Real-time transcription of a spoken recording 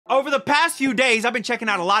Over the past few days, I've been checking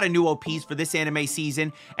out a lot of new OPs for this anime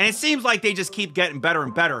season, and it seems like they just keep getting better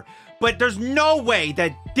and better. But there's no way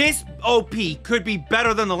that this OP could be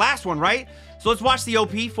better than the last one, right? So let's watch the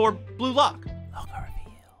OP for Blue Lock.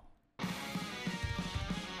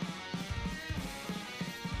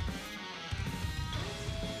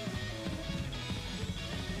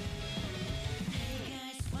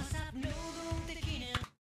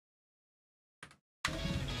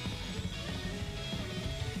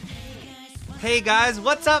 Hey guys,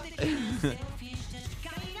 what's up?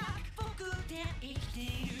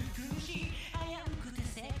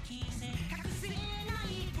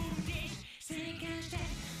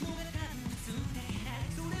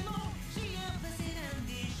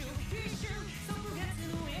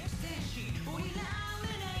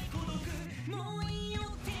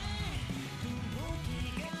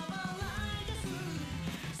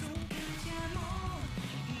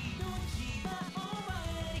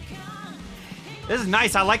 This is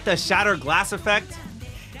nice. I like the shattered glass effect.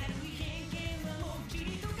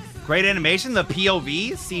 Great animation. The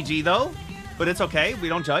POV, CG though, but it's okay. We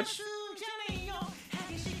don't judge.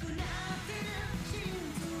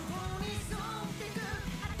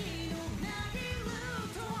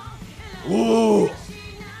 Ooh.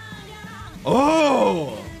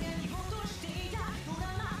 Oh.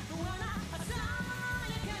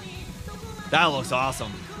 That looks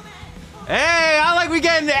awesome. Hey, I like we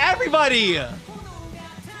getting everybody.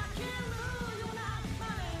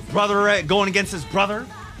 Brother going against his brother.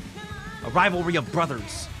 A rivalry of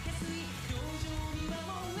brothers.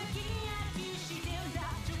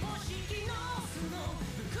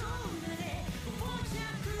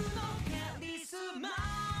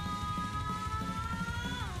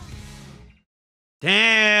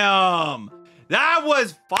 Damn. That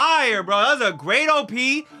was fire, bro. That was a great OP.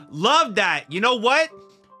 Love that. You know what?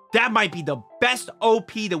 That might be the best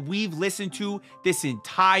OP that we've listened to this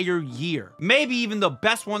entire year. Maybe even the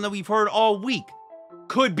best one that we've heard all week.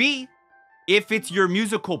 Could be, if it's your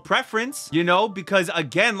musical preference, you know, because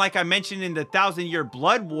again, like I mentioned in the 1,000-Year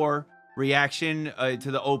Blood War reaction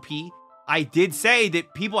to the OP, I did say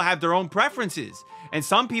that people have their own preferences. And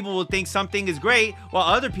some people will think something is great, while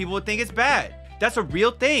other people will think it's bad. That's a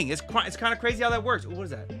real thing. It's kind of crazy how that works. Ooh, what is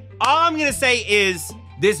that? All I'm gonna say is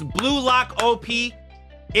this Blue Lock OP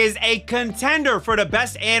is a contender for the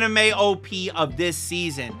best anime OP of this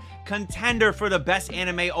season. Contender for the best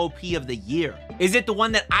anime OP of the year. Is it the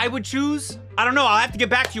one that I would choose? I don't know. I'll have to get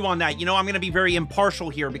back to you on that. You know, I'm going to be very impartial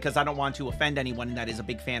here because I don't want to offend anyone that is a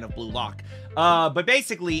big fan of Blue Lock. But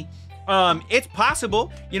basically, it's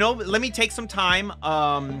possible. You know, let me take some time.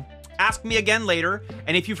 Ask me again later.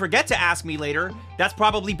 And if you forget to ask me later, that's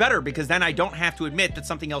probably better because then I don't have to admit that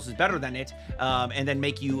something else is better than it and then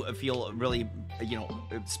make you feel really, you know,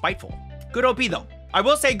 spiteful. Good OP though. I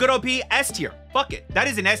will say good OP, S tier. Fuck it. That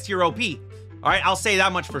is an S tier OP. All right, I'll say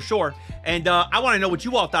that much for sure. And I want to know what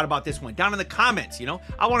you all thought about this one down in the comments, you know?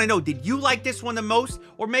 I want to know, did you like this one the most?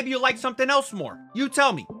 Or maybe you like something else more? You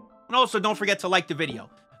tell me. And also, don't forget to like the video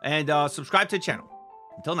and subscribe to the channel.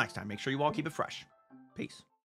 Until next time, make sure you all keep it fresh. Peace.